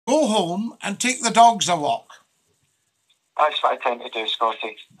home and take the dogs a walk. That's what I tend to do,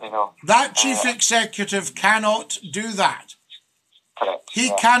 Scottie, you know. That chief executive cannot do that. Correct.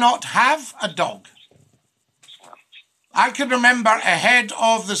 He cannot have a dog. I can remember a head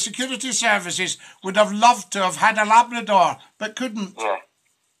of the security services would have loved to have had a Labrador, but couldn't. Yeah.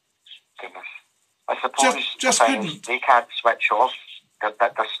 Goodness. I suppose just couldn't. They can't switch off.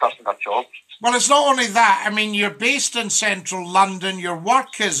 They're stuck in their job. Well, it's not only that. I mean, you're based in central London. Your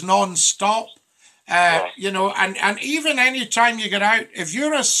work is non-stop. You know, and even any time you get out, if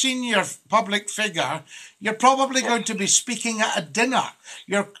you're a senior public figure, you're probably going to be speaking at a dinner.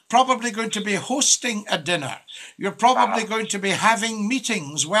 You're probably going to be hosting a dinner. You're probably going to be having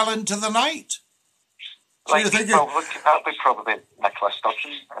meetings well into the night. So Like, you're thinking, well, look, that'll be probably Nicola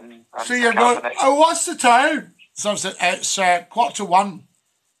Sturgeon. And so you're going, oh, what's the time? So it's 1:15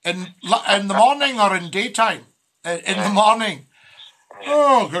 in the morning or in daytime? In the morning.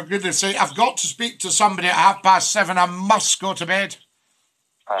 Oh, for goodness sake, I've got to speak to somebody at 7:30. I must go to bed.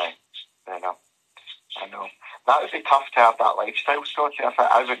 Aye, I know. That would be tough to have that lifestyle, Scottie.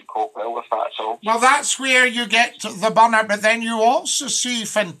 I wouldn't cope well with that at all. Well, that's where you get the burnout, but then you also see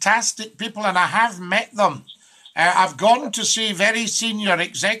fantastic people, and I have met them. I've gone to see very senior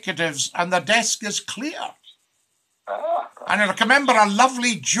executives, and the desk is clear. And I can remember a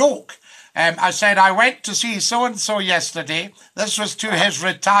lovely joke. I said, I went to see so-and-so yesterday. This was to his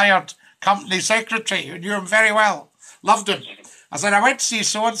retired company secretary, who knew him very well. Loved him. I said, I went to see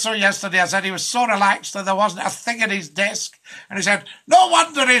so-and-so yesterday. I said, he was so relaxed that there wasn't a thing at his desk. And he said, no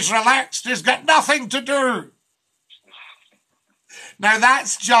wonder he's relaxed. He's got nothing to do. Now,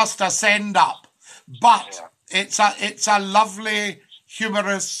 that's just a send-up. But it's a lovely,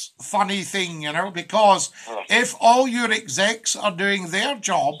 humorous, funny thing, you know, because if all your execs are doing their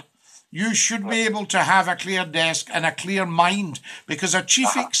job, you should be able to have a clear desk and a clear mind, because a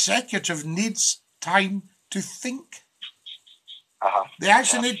chief executive needs time to think. They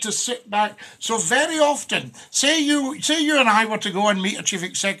actually need to sit back. So very often, say you and I were to go and meet a chief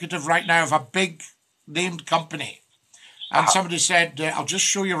executive right now of a big named company, and somebody said, I'll just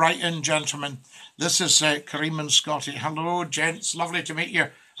show you right in, gentlemen. This is Kareem and Scottie. Hello, gents. Lovely to meet you.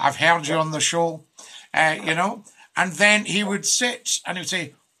 I've heard you on the show. You know, and then he would sit and he'd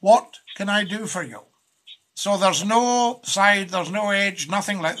say, what can I do for you? So there's no side, there's no edge,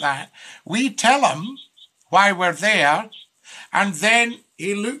 nothing like that. We tell him why we're there, and then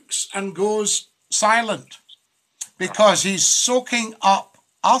he looks and goes silent because he's soaking up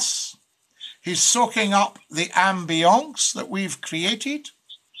us. He's soaking up the ambience that we've created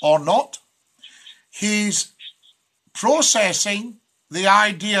or not. He's processing the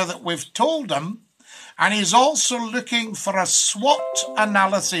idea that we've told him, and he's also looking for a SWOT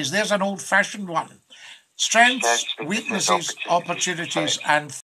analysis. There's an old-fashioned one. Strengths, weaknesses, opportunities, and